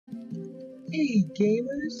Hey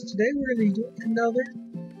gamers, today we're going to be doing another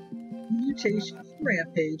mutation for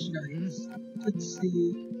Rampage. Nice. Let's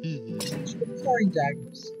see. Flying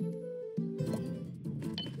Daggers.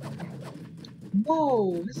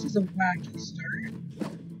 Whoa, this is a wacky start.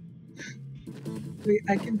 Wait,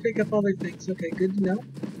 I can pick up other things. Okay, good to know.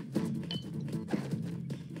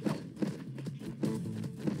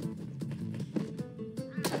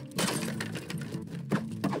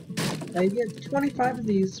 I get 25 of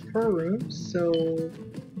these per room, so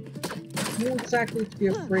you won't exactly have to be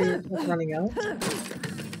afraid of running out.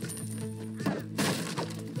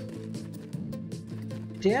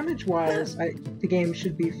 Damage-wise, the game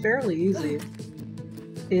should be fairly easy.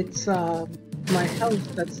 It's my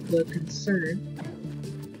health that's the concern.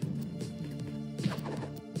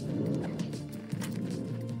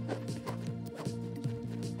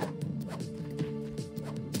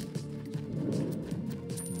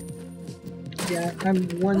 Yeah, I'm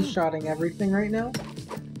one-shotting everything right now.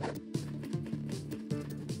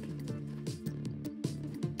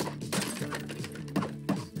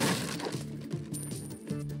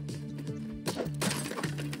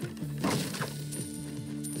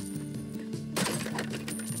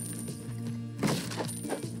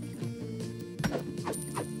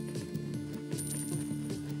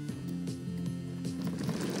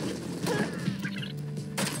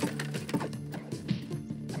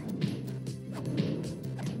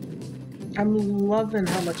 I'm loving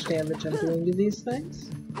how much damage I'm doing to these things.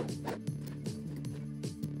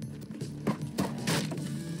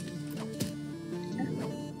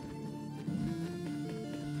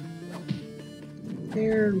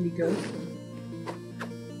 There we go.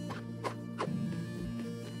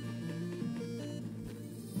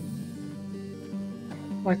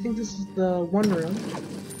 Oh, I think this is the one room.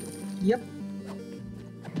 Yep.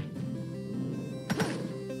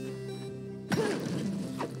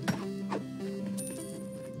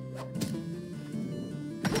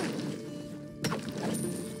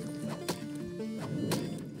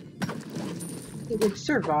 It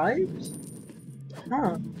survived?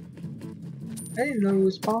 Huh. I didn't know it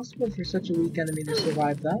was possible for such a weak enemy to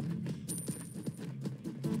survive that.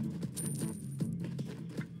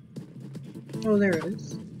 Oh, there it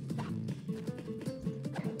is.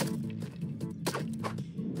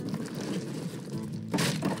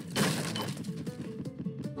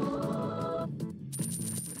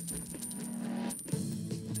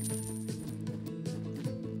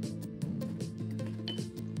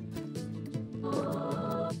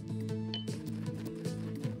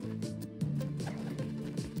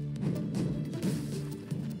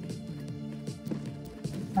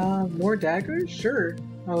 More daggers? Sure.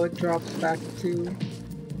 Oh, it drops back to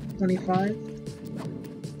 25.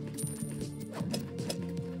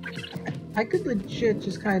 I could legit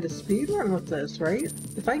just kind of speedrun with this, right?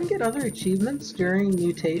 If I can get other achievements during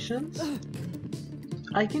mutations,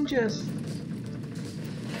 I can just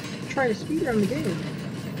try to speedrun the game.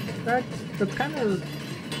 That's kind of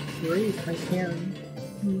great, I can.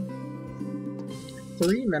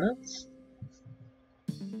 3 minutes?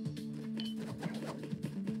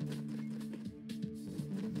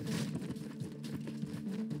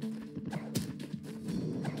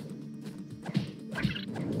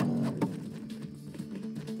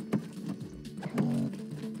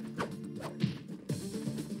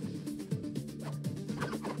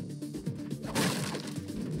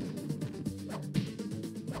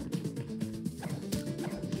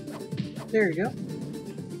 There you go.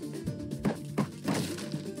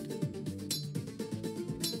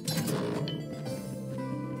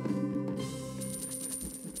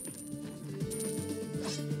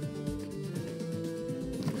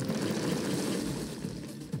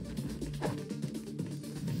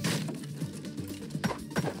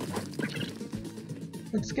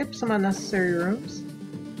 Let's skip some unnecessary rooms.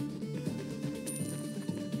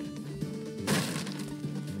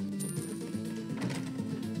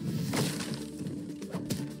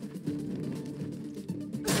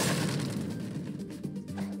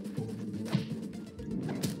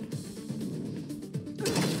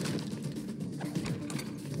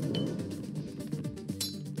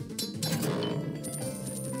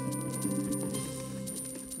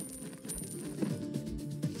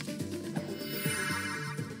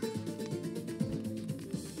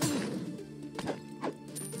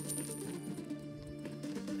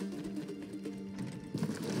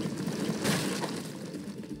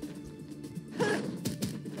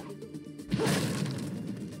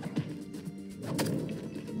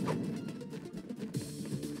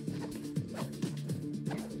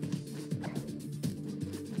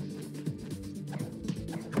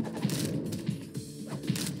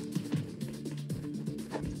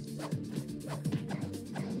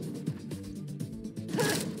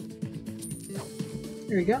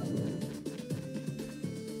 There you go.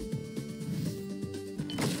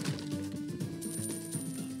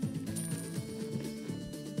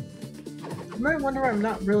 You might wonder why I'm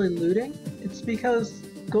not really looting. It's because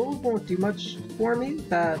gold won't do much for me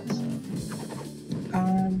that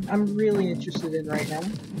I'm really interested in right now.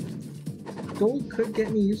 Gold could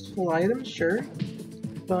get me useful items, sure,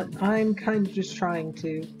 but I'm kind of just trying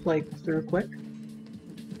to play through quick.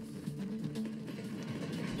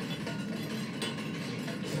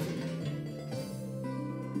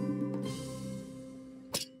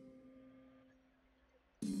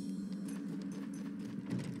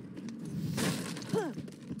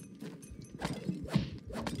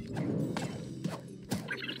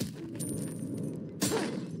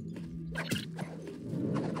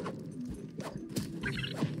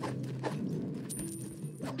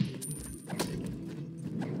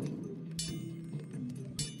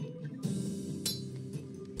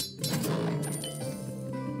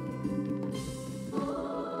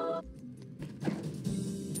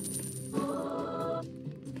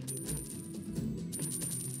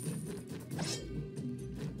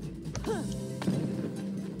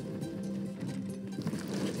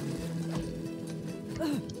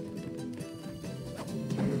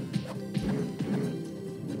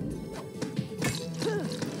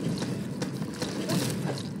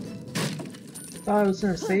 Thought I was in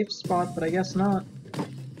a safe spot, but I guess not.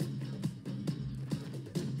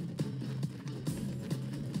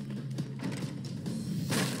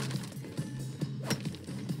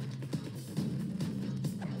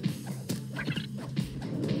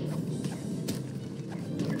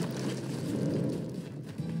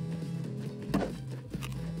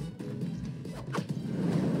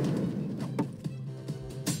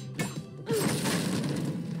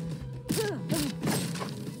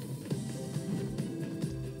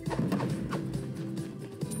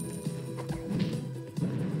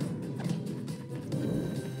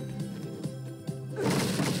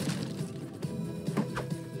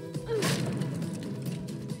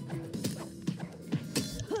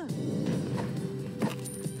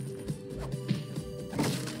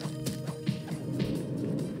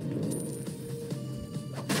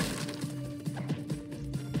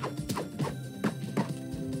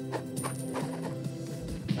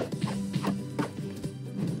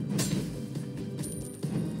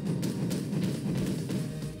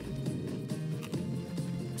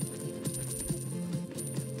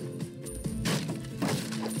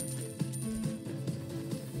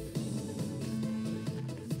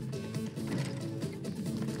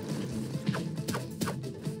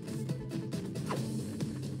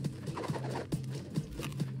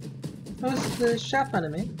 Who's the chef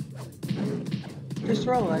enemy? Just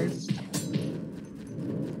realized. I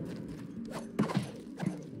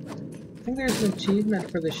think there's an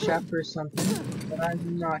achievement for the chef or something, but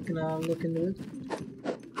I'm not gonna look into it.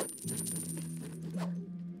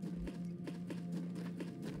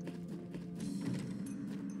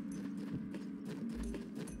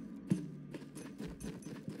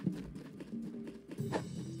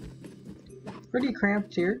 Pretty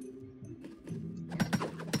cramped here.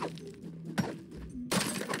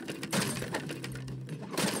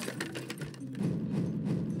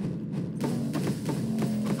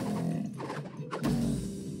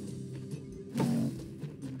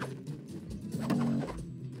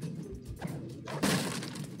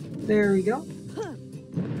 There we go.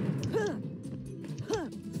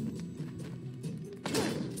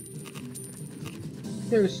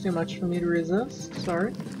 There was too much for me to resist,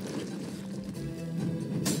 sorry.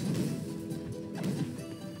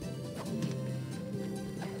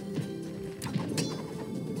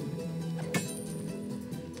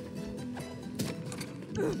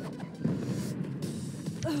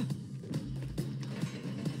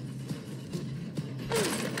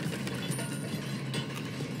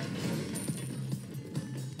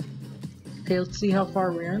 Okay, let's see how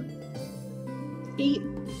far we're in. 8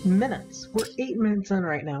 minutes. We're 8 minutes in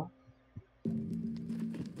right now.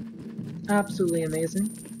 Absolutely amazing.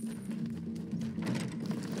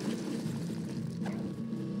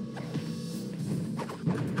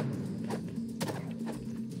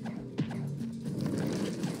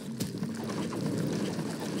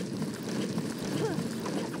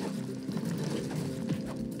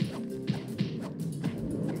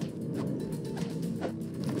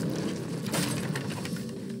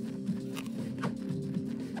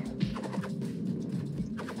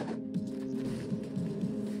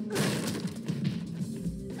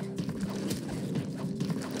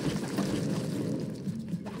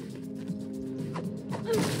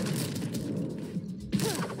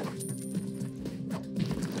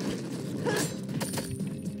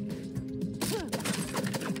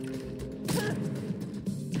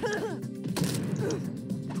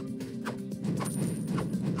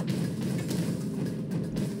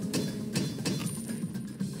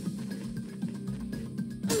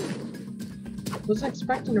 Wasn't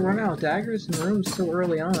expecting to run out of daggers in rooms so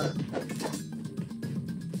early on.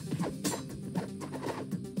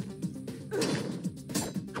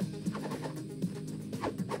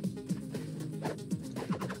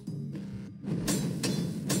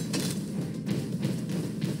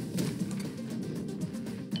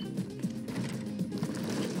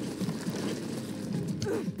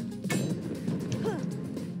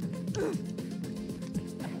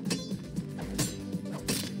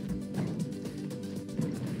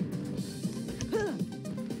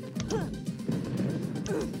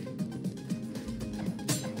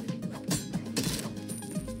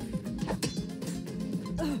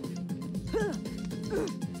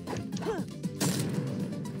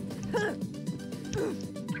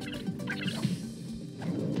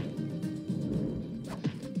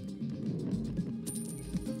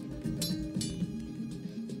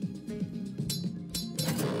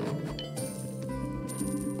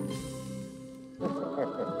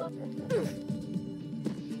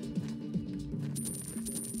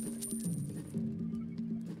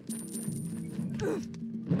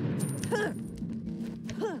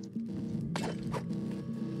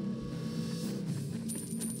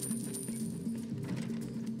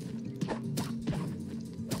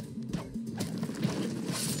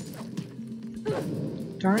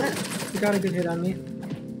 Darn it, you got a good hit on me.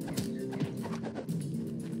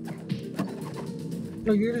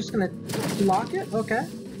 Oh, you're just gonna block it? Okay.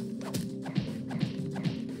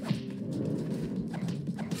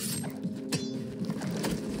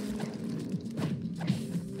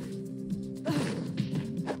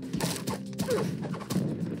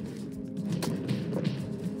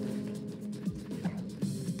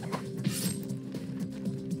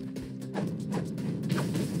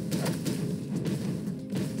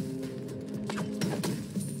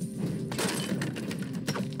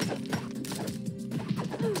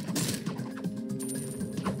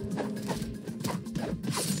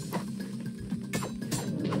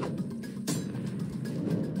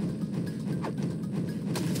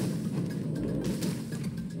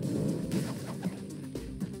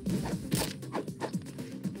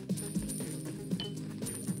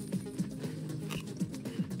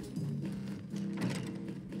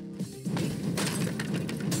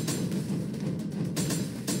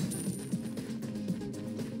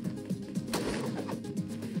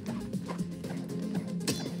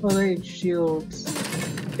 Well, they shields.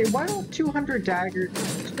 Okay, why don't 200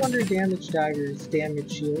 damage daggers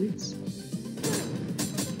damage shields?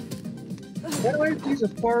 Why do I have to use a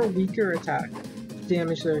far weaker attack to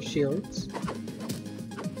damage their shields?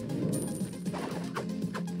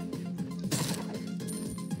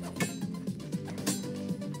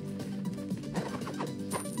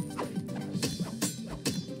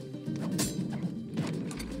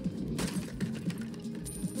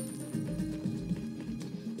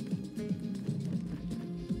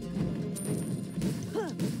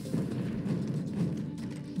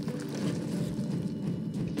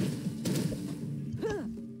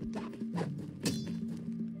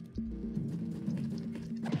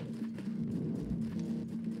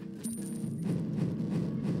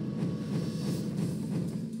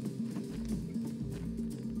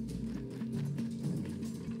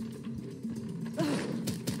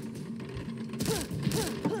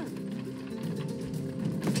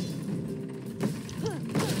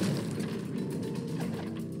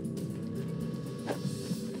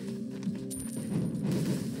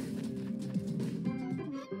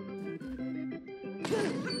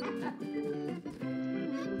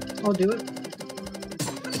 I'll do it.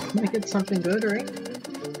 Make it something good, right?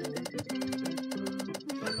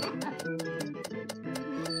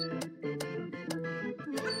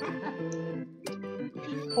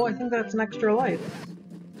 Oh, I think that's an extra life.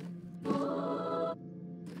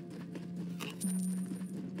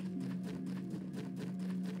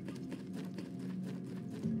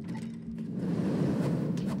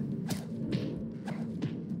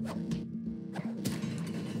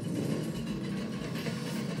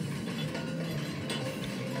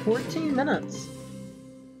 Minutes.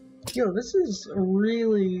 Yo, this is a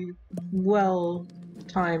really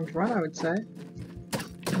well-timed run, I would say.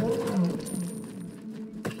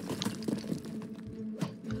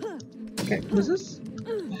 Okay, was this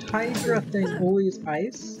Hydra thing always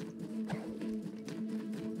ice?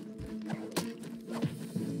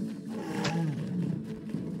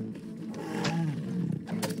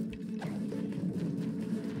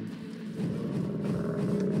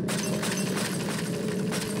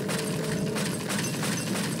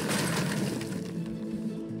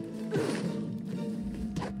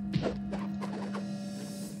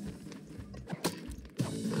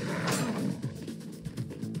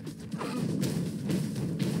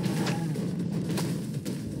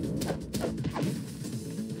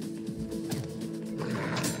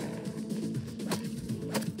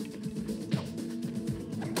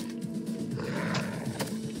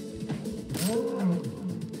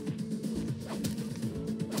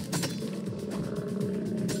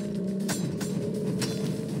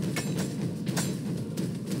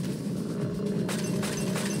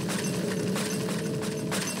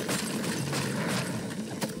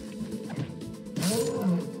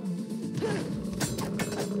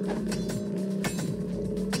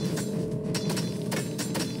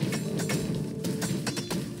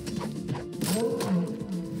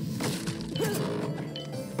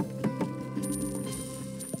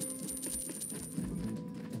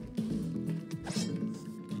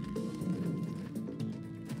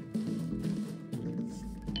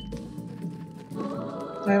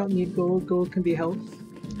 I don't need gold. Gold can be health.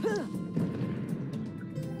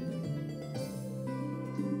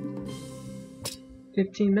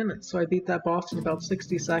 "15 minutes, so I beat that boss in about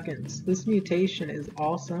 60 seconds. This mutation is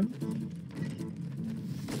awesome."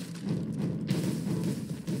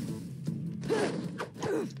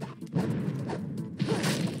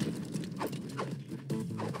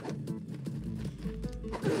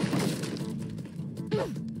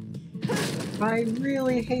 I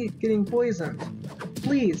really hate getting poisoned.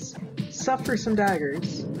 Please, suffer some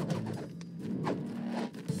daggers.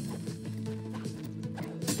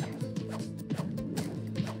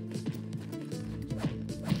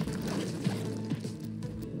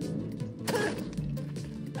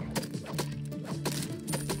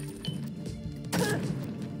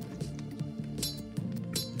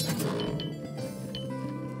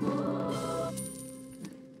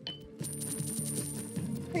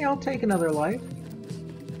 Hey, I'll take another life.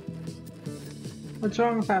 What's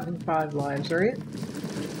wrong with having 5 lives, right?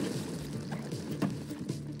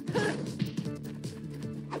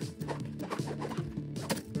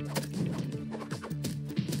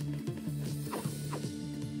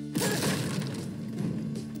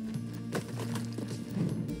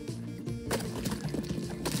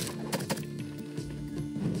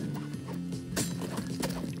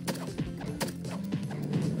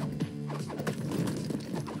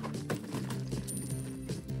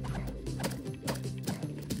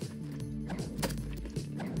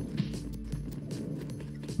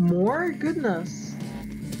 More? Goodness.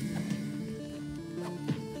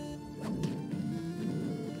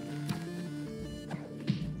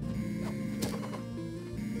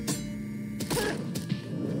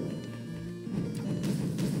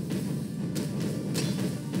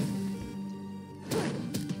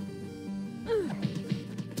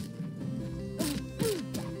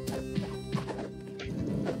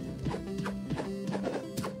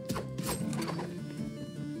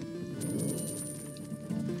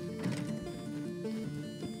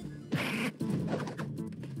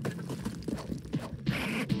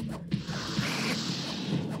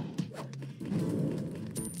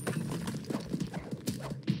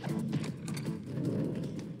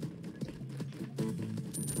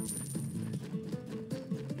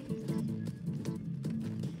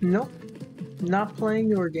 Nope. Not playing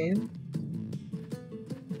your game.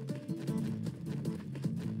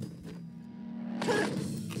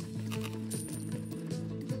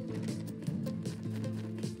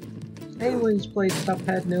 Anyone who's played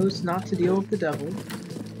Cuphead knows not to deal with the devil.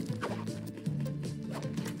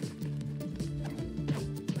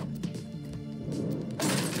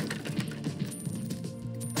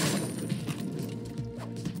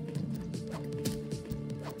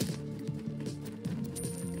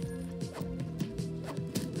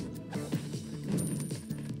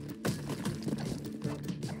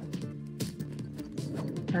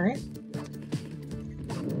 Alright.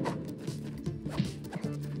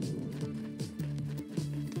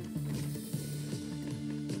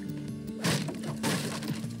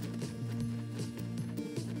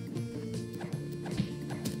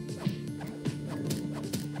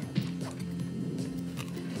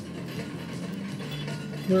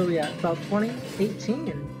 Where are we at? About 20?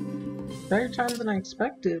 18. Better time than I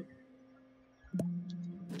expected.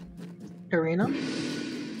 Arena?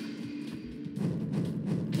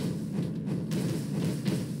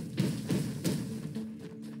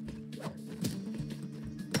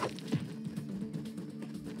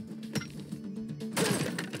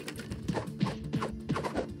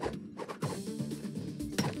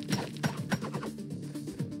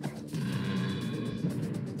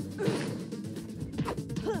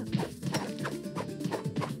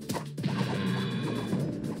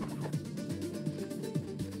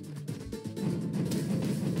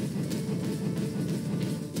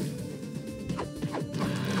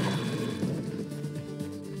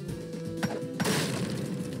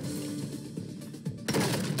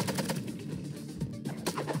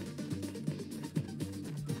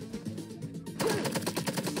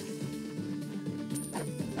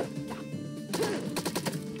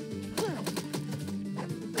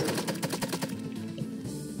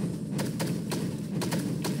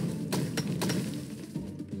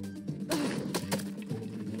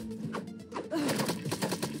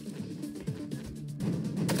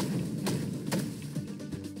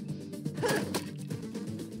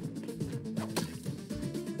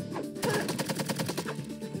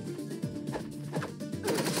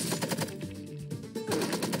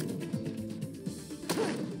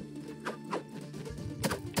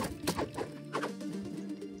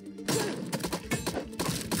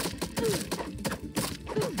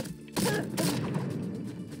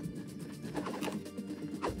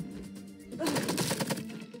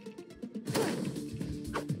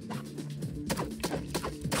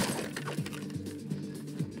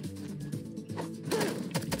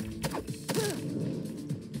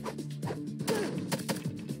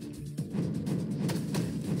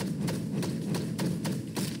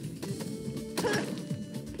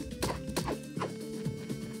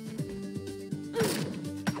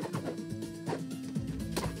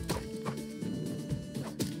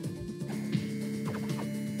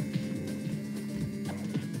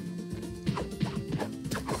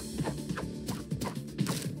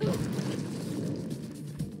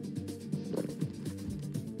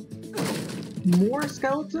 More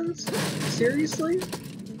skeletons? Seriously?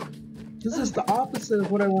 This is the opposite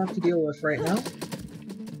of what I want to deal with right now.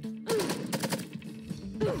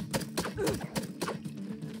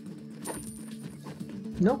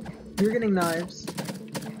 Nope, you're getting knives.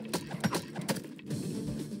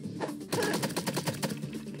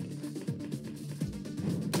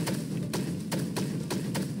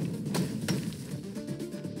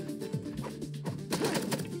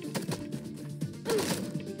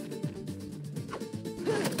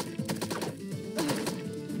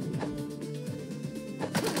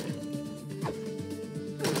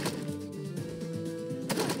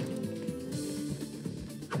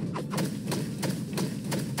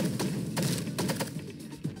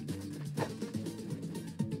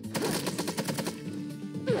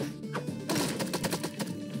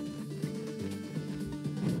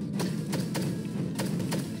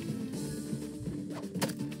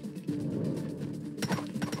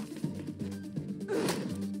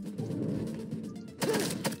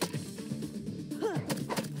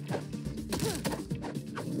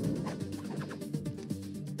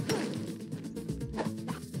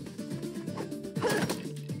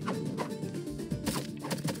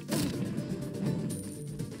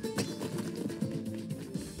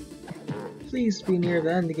 Please be near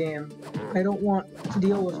the end game. I don't want to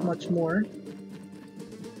deal with much more.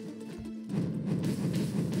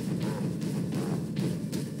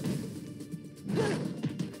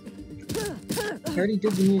 I already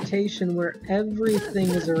did the mutation where everything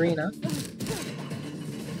is arena.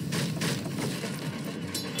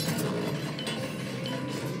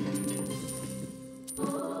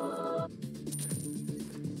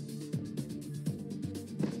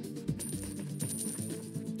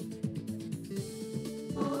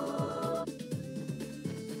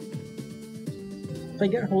 If I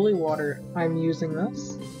get holy water, I'm using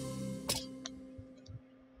this.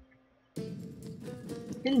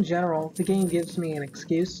 In general, if the game gives me an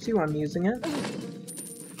excuse to, I'm using it.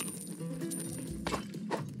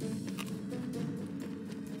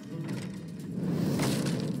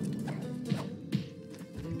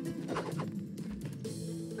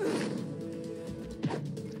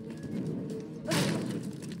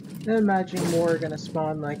 I'm imagining more are gonna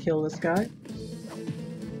spawn when I kill this guy.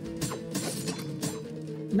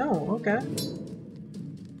 No, okay.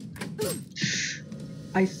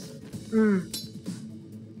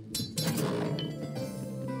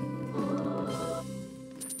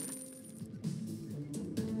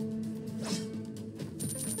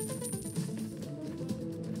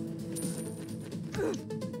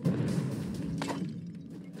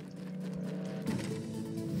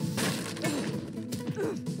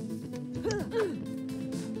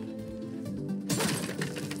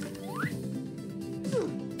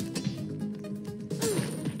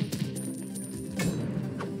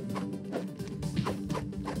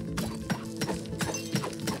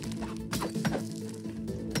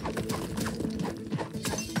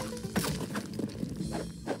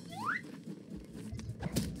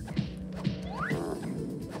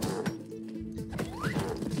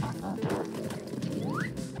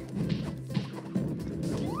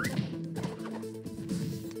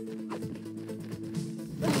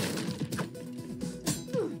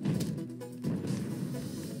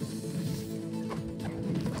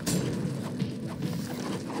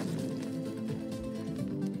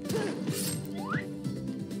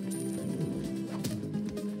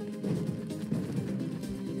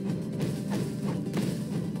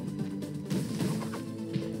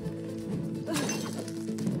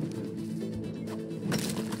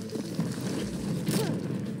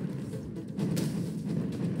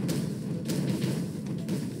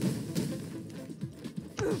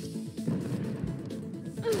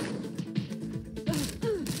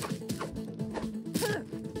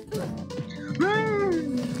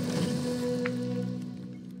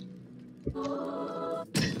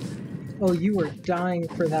 Oh, you were dying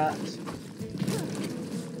for that.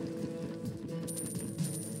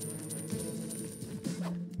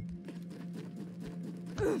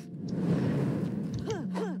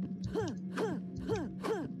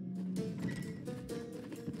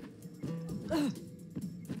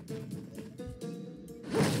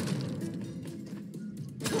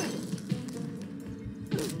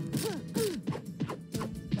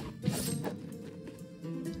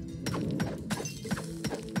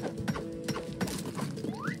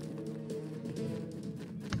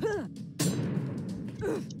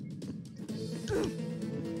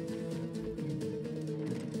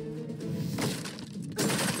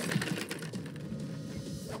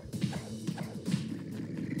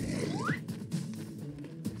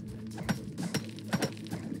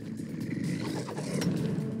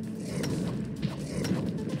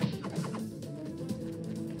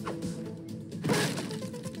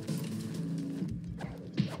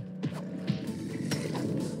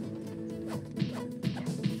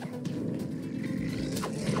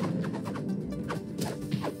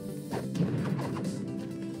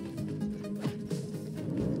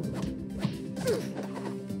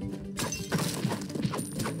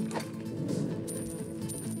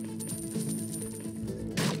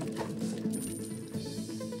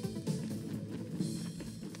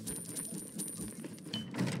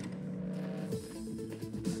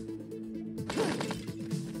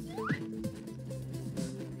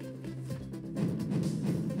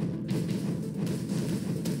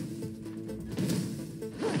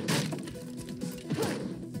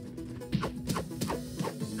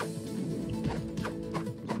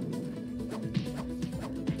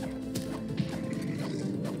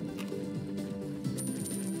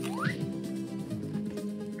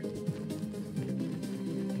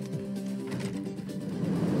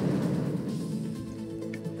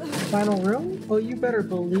 Final room? Well, you better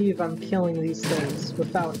believe I'm killing these things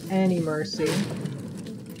without any mercy.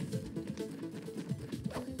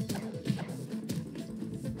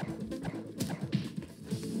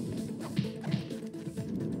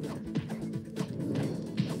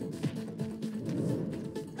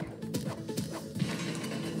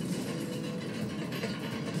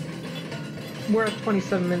 We're at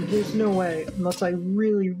 27 minutes. There's no way, unless I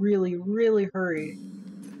really, really, really hurry.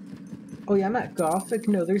 Oh yeah, I'm at Gothic?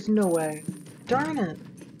 No, there's no way. Darn it!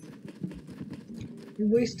 We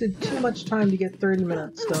wasted too much time to get 30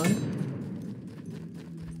 minutes done.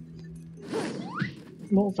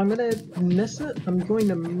 Well, if I'm gonna miss it, I'm going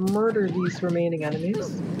to murder these remaining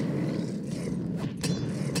enemies.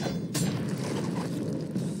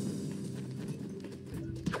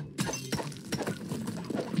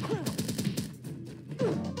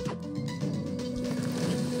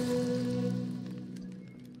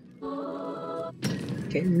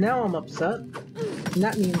 Okay, now I'm upset. And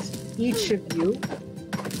that means each of you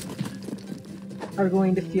are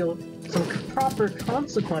going to feel some proper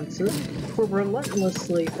consequences for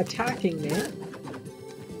relentlessly attacking me.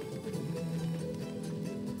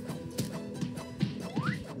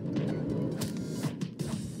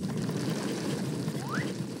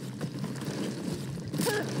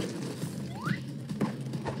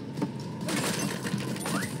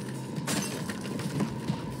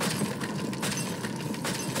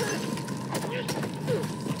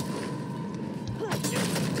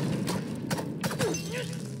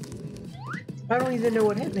 I don't even know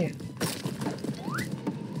what hit me.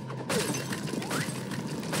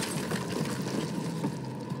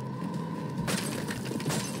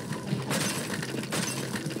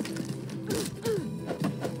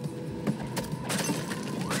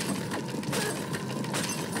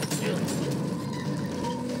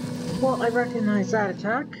 Well, I recognize that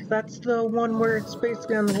attack. That's the one where it's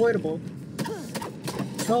basically unavoidable.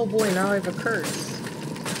 Oh boy, now I have a curse.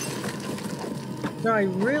 Now I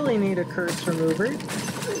really need a curse remover.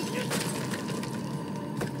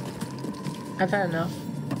 I've had enough.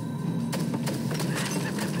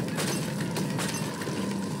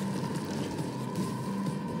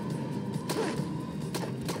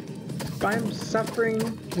 If I'm suffering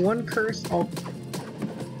one curse, I'll...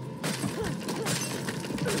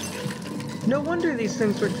 No wonder these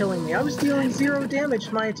things were killing me. I was dealing 0 damage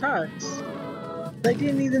to my attacks. I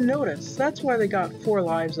didn't even notice. That's why they got 4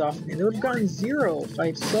 lives off me. They would have gotten 0 if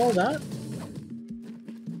I saw that.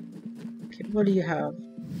 Okay, what do you have?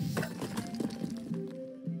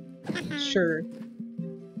 Sure.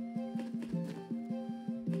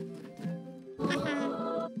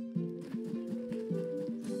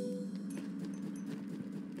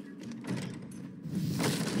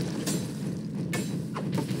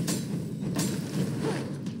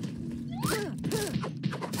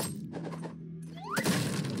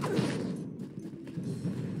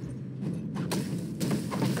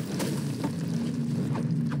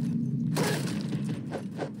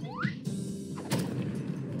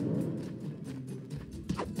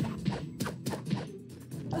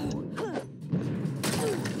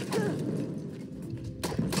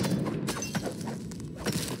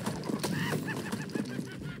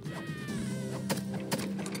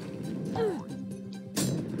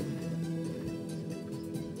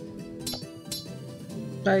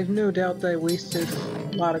 I have no doubt that I wasted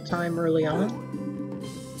a lot of time early on.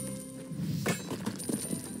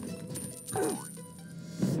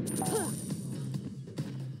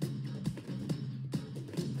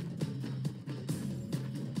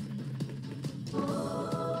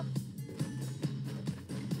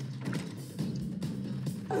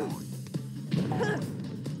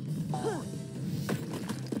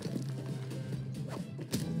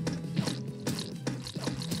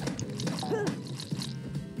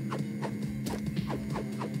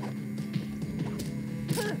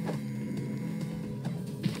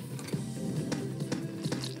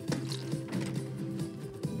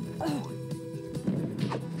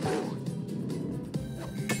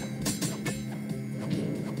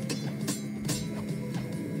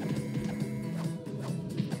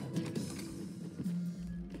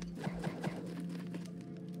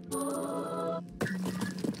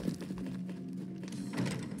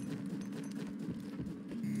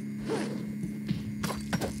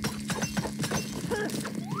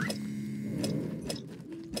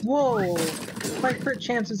 Whoa! My crit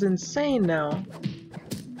chance is insane now.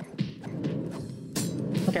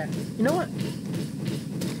 Okay, you know what?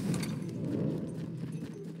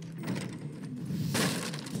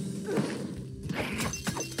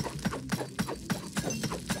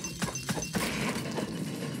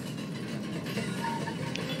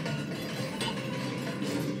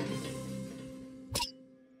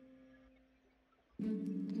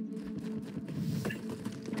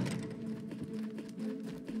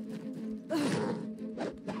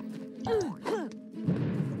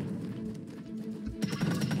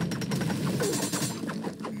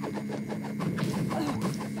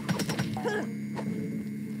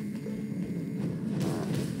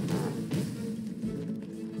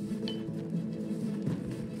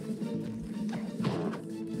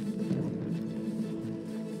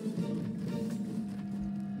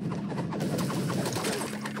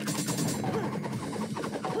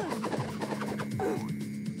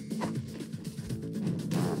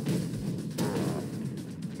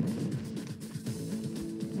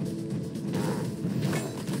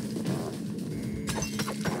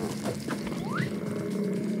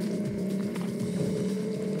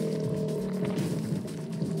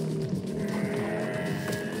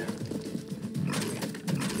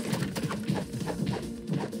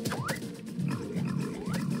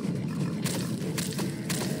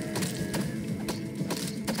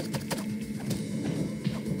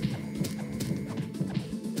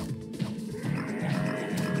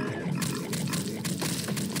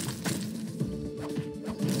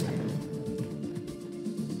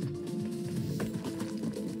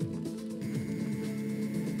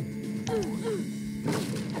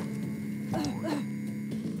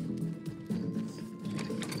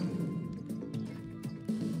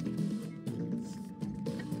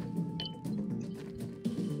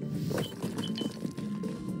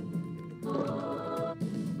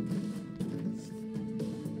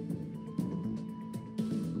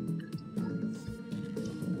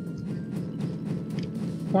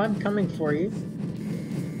 Well, I'm coming for you.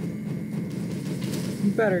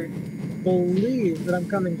 You better believe that I'm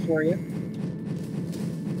coming for you.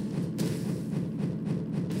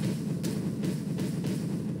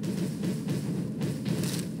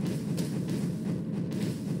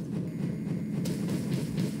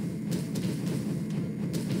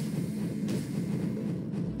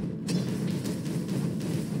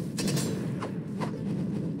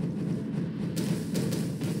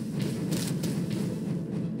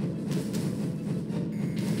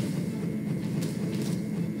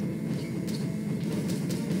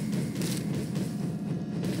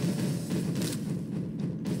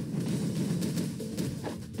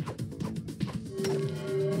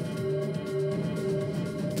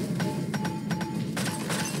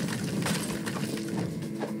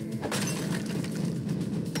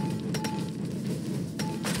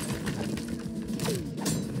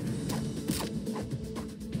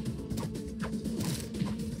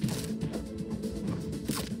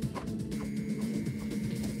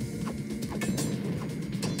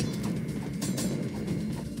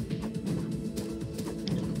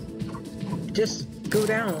 Just go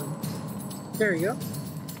down. There you go.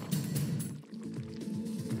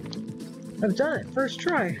 I've done it. First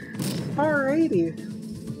try. Alrighty.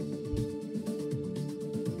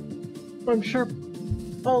 I'm sure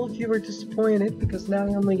all of you were disappointed because now I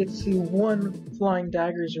only get to see one Flying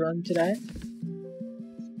Daggers run today.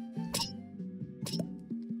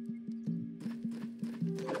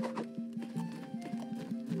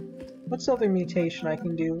 What's other mutation I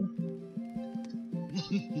can do?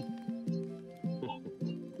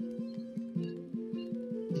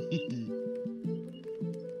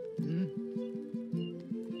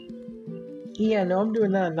 Yeah, no, I'm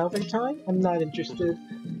doing that another time. I'm not interested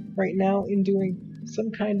right now in doing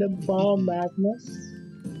some kind of bomb madness.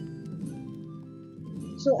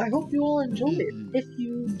 So I hope you all enjoyed it. If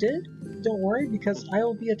you did, don't worry because I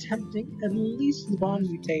will be attempting at least the bomb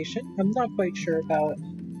mutation. I'm not quite sure about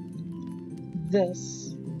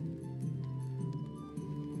this.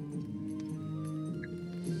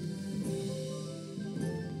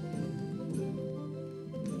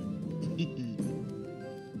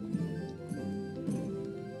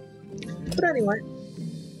 But anyway,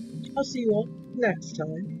 I'll see you all next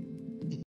time.